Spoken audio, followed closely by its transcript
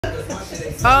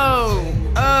Oh,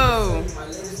 oh.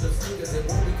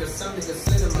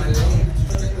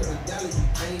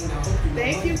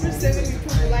 Thank you for sending me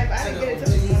proof of life. I didn't get it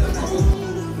till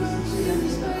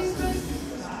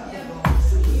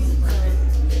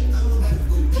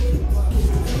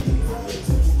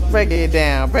break it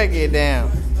down, break it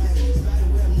down.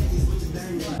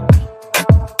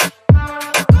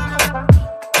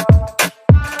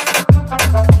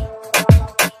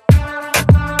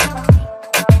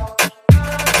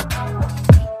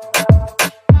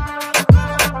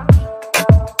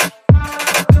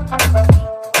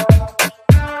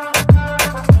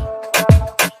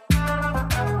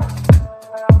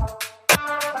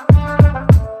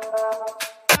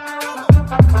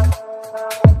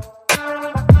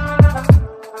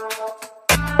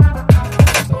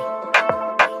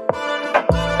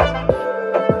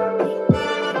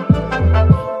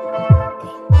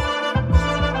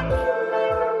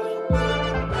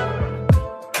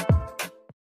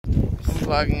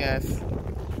 Vlogging us.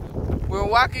 We're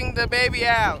walking the baby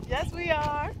out. Yes, we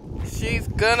are. She's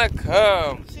gonna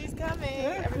come. She's coming.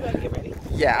 Everybody get ready.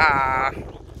 Yeah.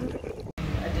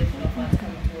 Additional funds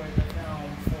coming toward the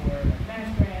film for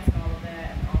match grants and all of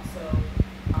that, and also,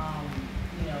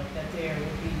 you know, that there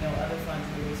would be no other funds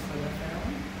released for the film.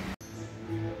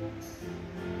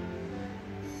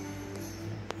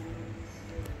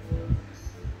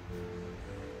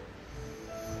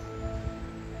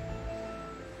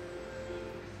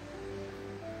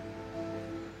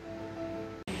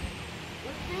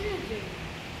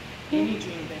 Any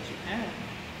dream that you have.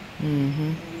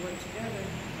 Mm-hmm. When you work together, it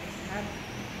makes it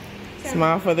happen.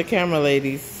 Smile for the camera,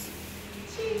 ladies.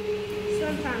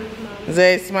 Sometimes, Mom.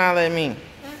 Zay, smile at me.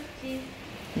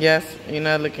 Yes, you're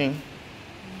not looking.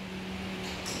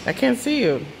 I can't see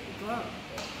you.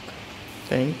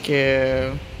 Thank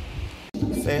you.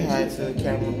 Say hi to the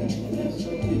camera.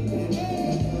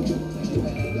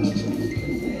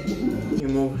 You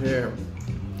moved here.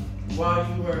 While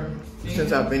you were...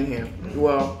 Since I've been here.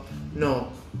 Well,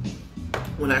 no.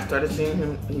 When I started seeing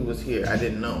him, he was here. I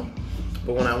didn't know.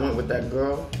 But when I went with that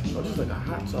girl, I was just like a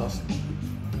hot sauce.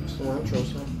 Cilantro,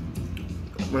 so.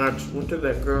 When I went to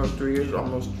that girl 3 years,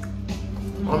 almost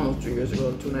 3 years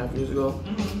ago, 2.5 years ago,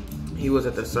 he was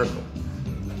at the circle.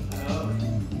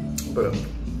 But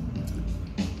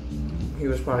he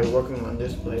was probably working on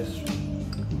this place.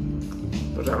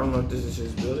 But I don't know if this is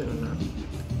his building or not.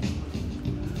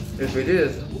 If it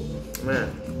is,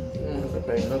 man, you don't have to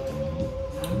pay nothing.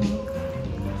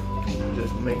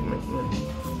 Just make money.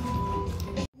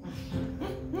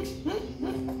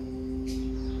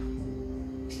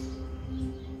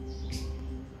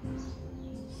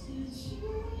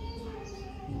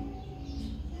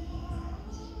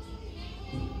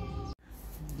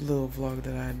 Little vlog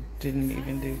that I didn't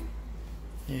even do.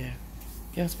 Yeah.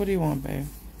 Yes, what do you want, babe?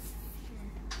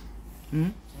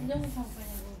 Hmm?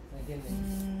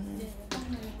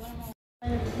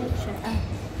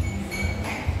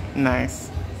 Nice.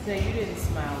 So you didn't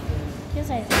smile, did Yes,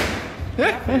 I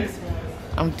did.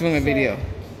 I'm doing a video.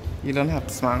 You don't have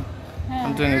to smile.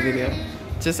 I'm doing a video.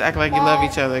 Just act like you love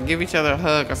each other. Give each other a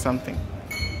hug or something.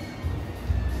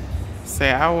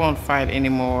 Say, I won't fight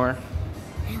anymore.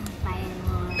 I don't fight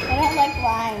anymore. I don't like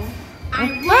lying.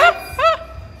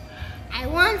 I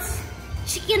want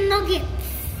chicken nuggets.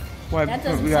 Why?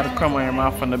 We got a crumb on your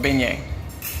mouth from the beignet.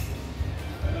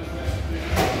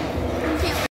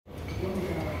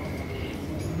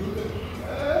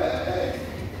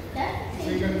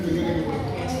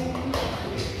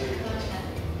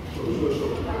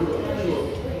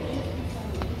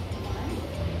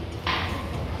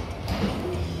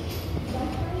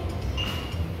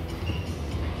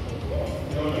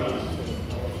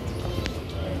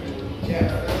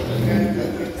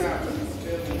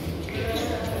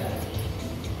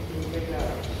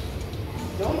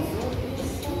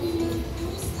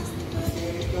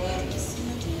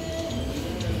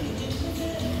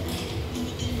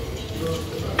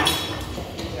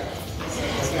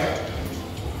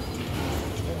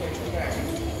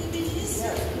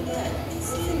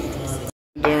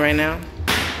 Doing right now,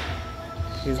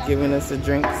 he's giving us the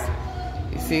drinks.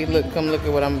 You see, look, come look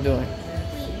at what I'm doing.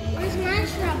 Where's my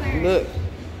strawberry? Look,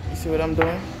 you see what I'm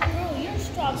doing? Bro, your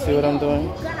strawberry. See what I'm doing?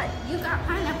 You got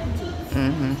pineapple juice.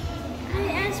 Mm-hmm. I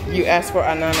asked for You asked for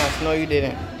ananas. No, you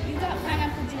didn't. You got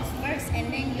pineapple juice first,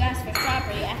 and then you asked for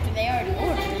strawberry after they already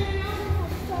ordered.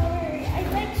 Strawberry. I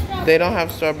like strawberry. They don't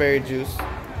have strawberry juice.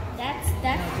 That's.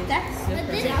 But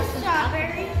this is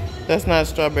strawberry. That's not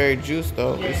strawberry juice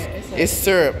though. It's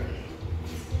syrup.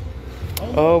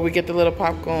 Oh, we get the little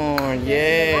popcorn.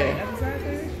 Yeah.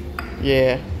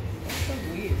 Yeah.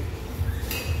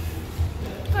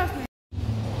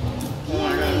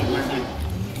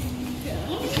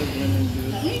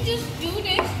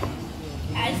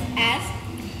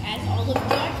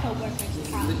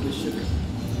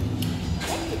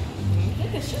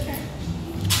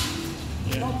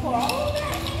 pour all of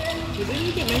that in here?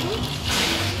 You can make it?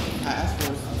 I asked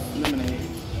for lemonade.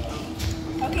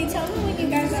 Okay, tell me when you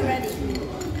guys are ready. Tell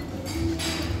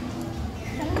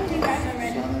me when you guys are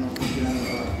ready. I don't know if we can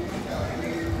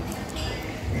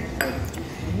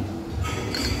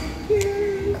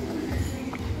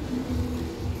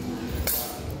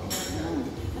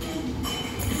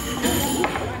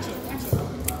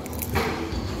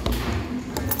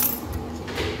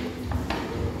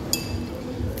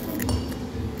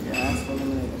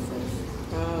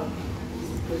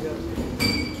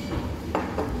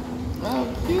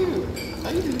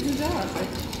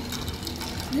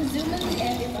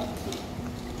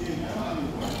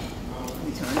I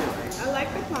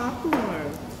like the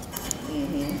popcorn.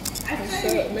 I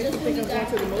started it Makes me think I'm going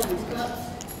to the movies.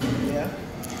 Yeah.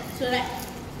 so that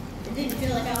it didn't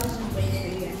feel like I was just waiting for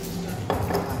you guys. I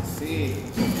see.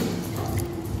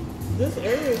 This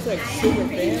area is like I am super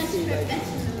pretty much fancy. Like,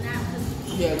 professional now because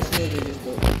Yeah, this movie just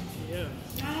go. yeah.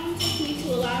 my mom took me to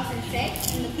a lot of effects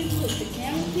and the people with the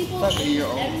camera people. Like a year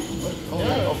old. them Oh,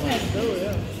 Yeah, open. let's go,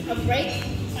 yeah. a break.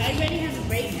 I already have a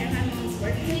break at my mom's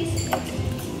workplace.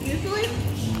 Usually,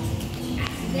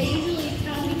 they usually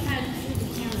tell me how to do the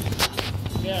camera.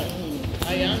 Yeah.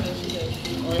 Ayana, she does.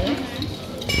 Oh, yeah?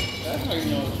 That's how you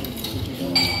know what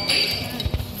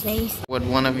you're doing. What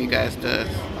one of you guys does.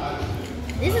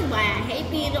 This is why I hate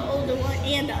being the older one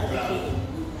and the other kid.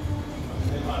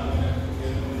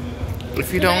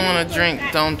 If you don't want to drink,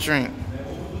 don't drink.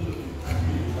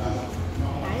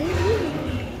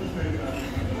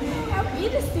 I'll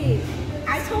eat a stick.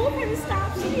 I told her to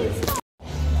stop. She didn't stop.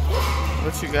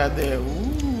 What you got there?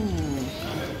 Ooh.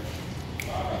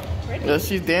 Well,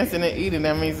 she's dancing and eating.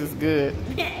 That means it's good.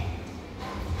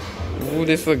 Ooh,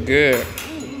 this look good.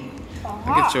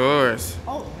 Look at yours.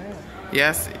 Oh,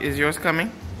 Yes, is yours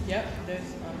coming? Yep, there's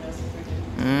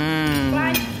Mmm.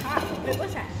 wait,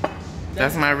 what's that?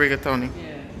 That's my rigatoni.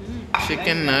 yeah.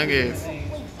 Chicken nuggets.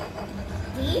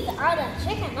 These are the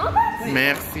chicken nuggets?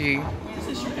 Merci. This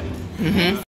is shrimp.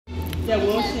 Mm-hmm. Yeah,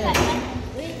 we'll share.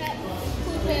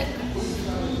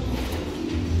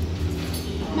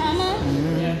 Mama,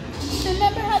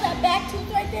 remember how that back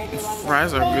tooth right there?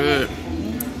 Fries are good.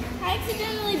 I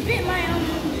accidentally bit my own.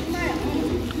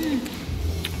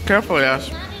 Careful, Ash.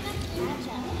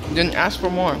 Didn't ask for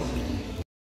more.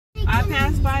 I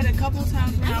passed by it a couple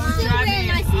times when I was driving.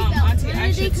 Auntie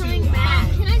Aisha coming to, back?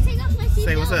 Can I take off my seatbelt?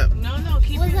 Say what's up. No,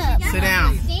 keep What's your up? seatbelt. Sit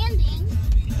down. Standing.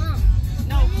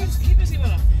 No, keep your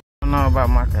seatbelt on. I don't know about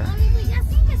my car. I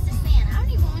think it's to stand. I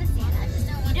don't even want to stand. I just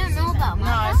don't want to. You don't know about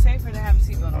No, it's safer to have a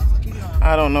seatbelt on, so keep it on.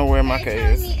 I don't know where Maka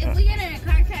is. If we get in a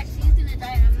car crash, she's gonna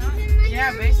die. And I'm not.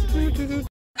 Yeah, basically.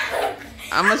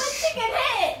 I'm gonna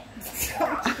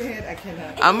I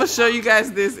cannot. show you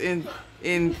guys this in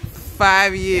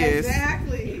 5 years.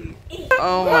 Exactly.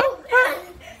 Oh my.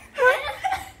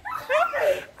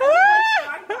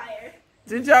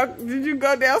 Did you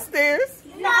go downstairs?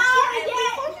 No, yet.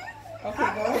 Okay, go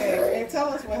ahead and tell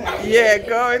us what happened. Yeah,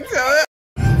 go and tell it.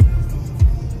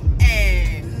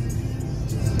 And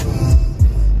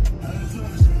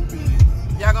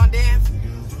y'all gonna dance?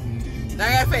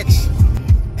 I got fetch.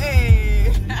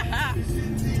 Hey.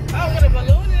 Oh, with a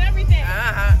balloon and everything.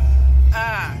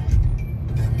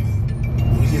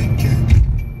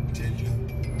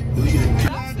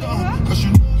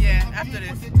 Yeah, after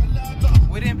this.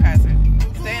 We didn't pass it.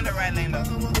 Stay in the right lane though.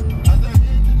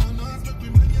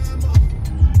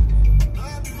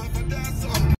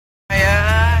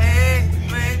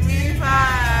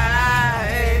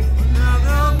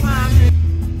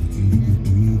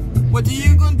 What are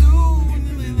you gonna do when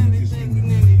you live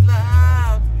anything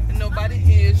loud and nobody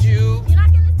hears you? You're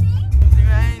not gonna sing?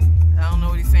 Right? I don't know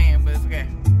what he's saying, but it's okay.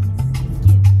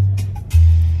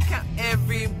 Count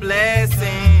every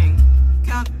blessing.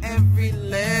 Count every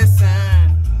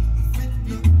lesson.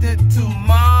 That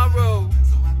tomorrow.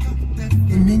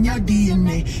 And in your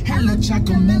DNA, hello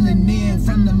chocolate melanin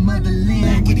from the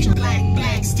motherland. Blackity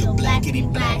black, still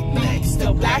blackity black,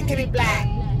 still blackity black.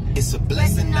 It's a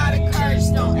blessing, not a curse.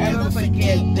 Don't ever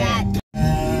forget that.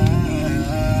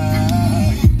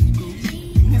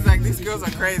 He's like, these girls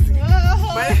are crazy.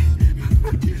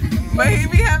 But he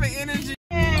be having energy.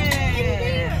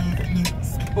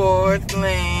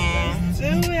 Sportland.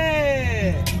 Do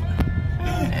it.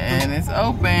 And it's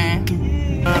open.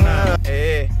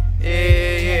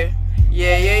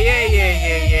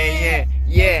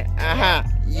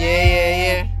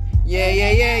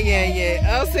 Yeah.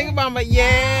 Oh, sing about my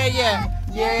yeah. Yeah.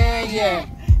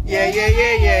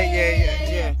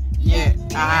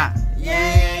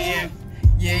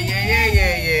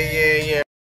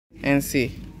 And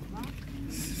see.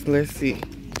 Let's see.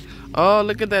 Oh,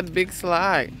 look at that big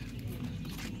slide.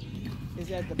 Is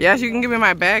that the Yes, you can give me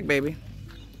my bag, baby.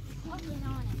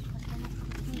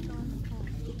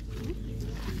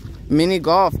 Mini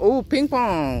golf. Oh, ping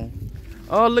pong.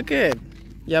 Oh, look at.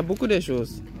 Il y a beaucoup de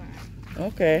choses.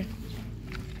 Okay.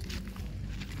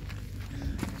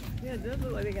 Yeah, it does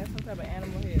look like they got some type of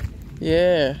animal here.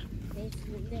 Yeah.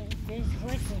 There's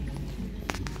horses.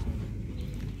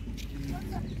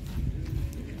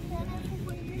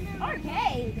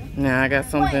 Arcade. Nah, I got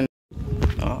something.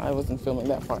 Oh, I wasn't filming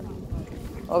that part.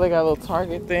 Oh, they got a little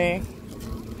Target thing.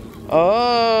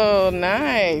 Oh,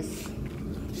 nice.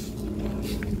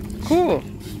 Cool.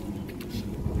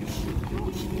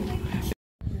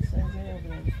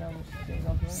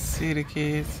 See the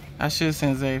kids. I should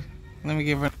send Zay. Let me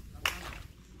give her.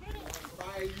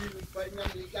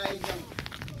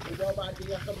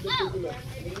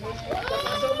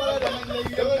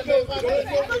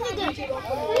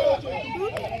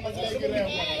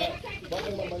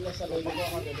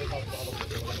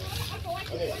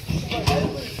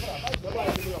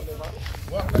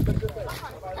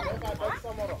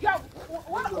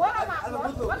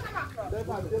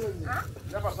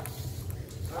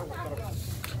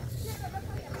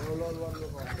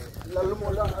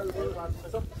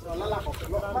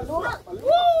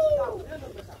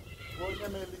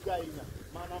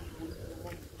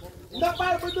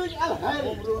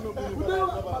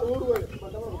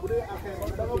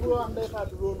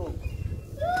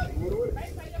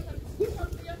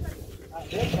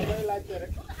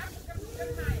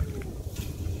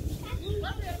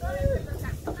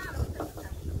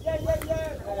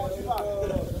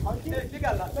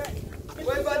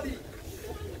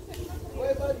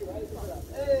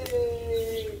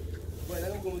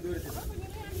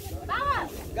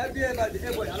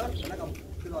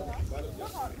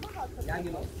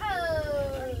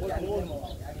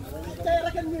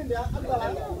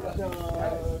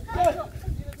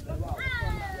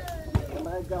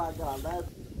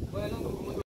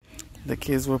 The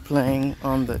kids were playing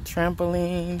on the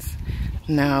trampolines.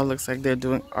 Now it looks like they're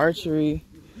doing archery.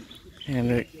 And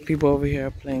the people over here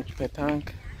are playing petanque.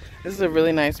 This is a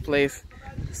really nice place,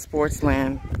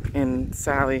 Sportland in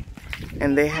Sally.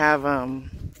 And they have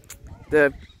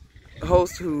the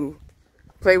host who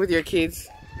play with your kids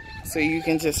so you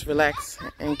can just relax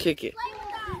and kick it.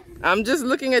 I'm just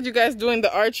looking at you guys doing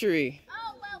the archery.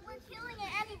 Oh, well, we're killing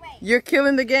it anyway. You're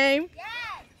killing the game? Yes.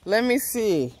 Let me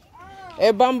see.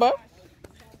 Hey, Bamba.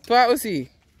 Toi aussi.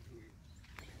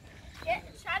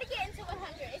 Try to get into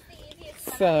 100. It's the easiest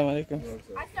one. Salam alaikum.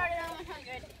 I started on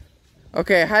 100.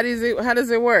 Okay, how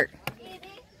does it work? Easy.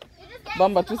 You just get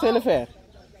Bamba, into tu the sais le hole. faire?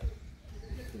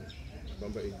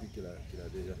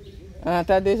 Ah,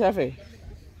 t'as déjà fait?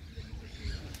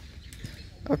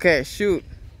 Okay, shoot.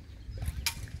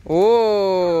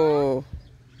 Oh.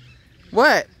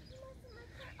 What?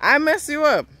 I messed you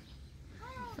up.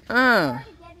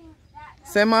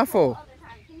 C'est ma faute.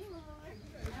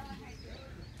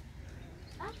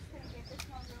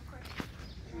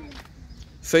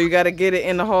 So you gotta get it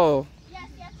in the hole. Yes,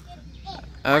 you have to get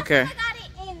it in. Okay. I got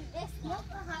it in this one.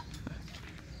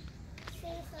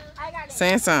 I got it.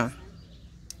 500.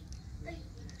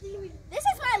 This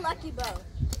is my lucky bow.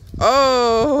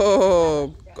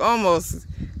 Oh, almost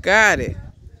got it.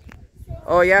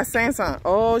 Oh, il y a 500.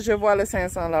 Oh, je vois le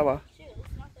 500 là-bas.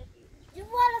 You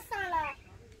want a salad?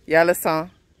 Il y a le 100.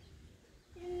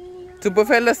 Tu peux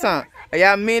faire le 100. Il y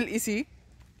a 1000 ici.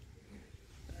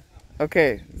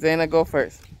 Okay, Zaina, go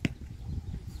first.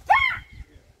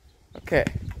 Okay.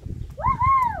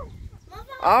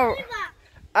 Oh.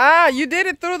 Ah, you did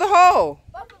it through the hole.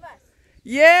 Both of us.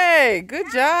 Yay,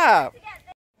 good job.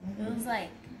 It was like,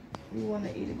 We want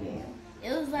to eat again.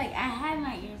 it was like I had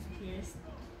my ears pierced,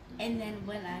 and then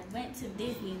when I went to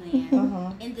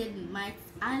Disneyland, and then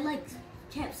I like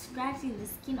kept scratching the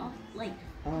skin off, like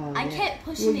I kept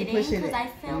pushing it in because I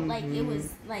felt like it was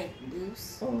like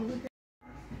loose.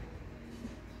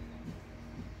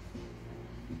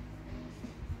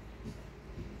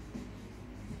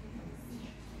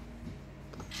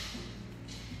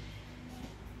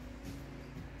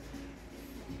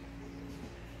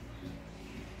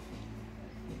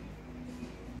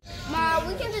 Ma,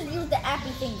 we can just use the appy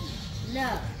thingy.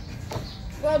 No.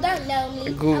 Well, don't know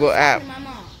me. Google app. My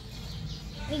mom.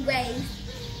 Anyways,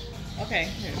 Okay,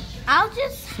 here. I'll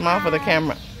just Smile for the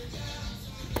camera.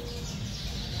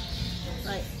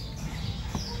 like.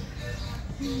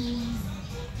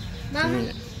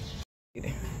 Mama,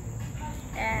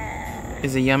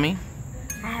 Is it yummy?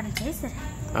 I haven't tasted it.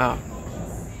 Oh,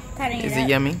 Cutting is it it up.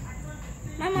 yummy?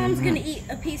 My mom's gonna eat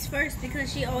a piece first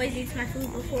because she always eats my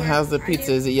food before. How's the I pizza?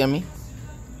 do. Is it yummy?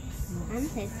 I'm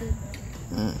tasty.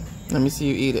 Let me see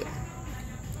you eat it.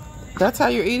 That's how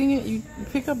you're eating it? You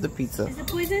pick up the pizza. Is it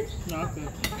poison? No, okay.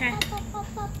 Okay.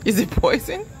 Is it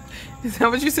poison? Is that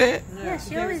what you said? Yeah,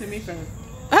 she Give it always. to me first.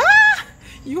 Ah!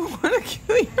 You want to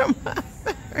kill your mother?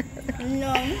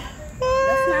 No.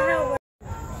 That's not how it works.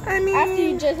 I mean, After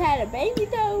you just had a baby,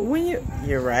 though, when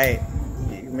you're right.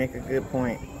 You make a good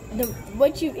point.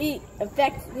 what you eat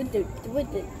affects with the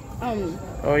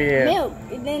Oh yeah. milk,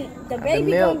 and then the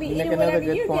baby milk, gonna be you make eating another whatever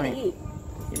good you're point. gonna eat.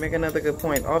 You make another good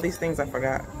point. All these things I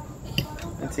forgot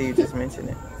until you just mentioned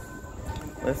it.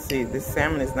 Let's see. This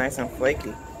salmon is nice and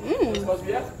flaky.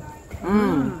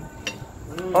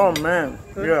 Oh man.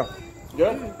 Yeah.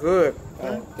 Good? Good.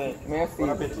 Thanks. Merci.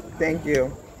 Thank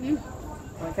you.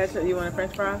 Want ketchup? You want a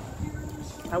French fry?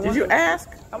 Did you ask?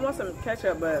 I want some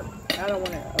ketchup, but I don't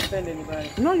want to offend anybody.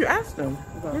 No, you asked them.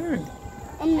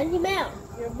 May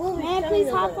I please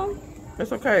hop on?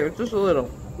 It's okay. It's just a little.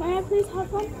 May I please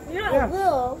hop on? Yeah. It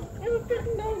was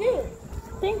freaking no good.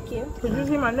 Thank you. Could you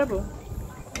see my nipple?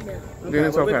 Then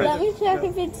it's okay. Let me check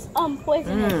if it's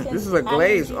poisonous. This is a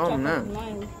glaze. I Oh, need to check man. if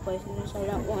mine is poisonous. I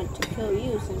don't want to kill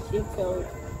you since you killed.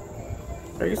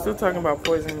 Are you still talking about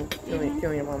poison killing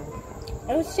your mama?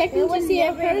 I was checking to see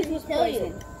if hers was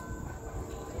poisoned.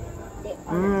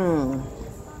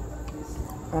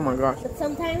 Oh my gosh. But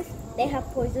sometimes they have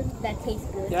poison that tastes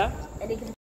good. Yeah? And they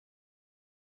can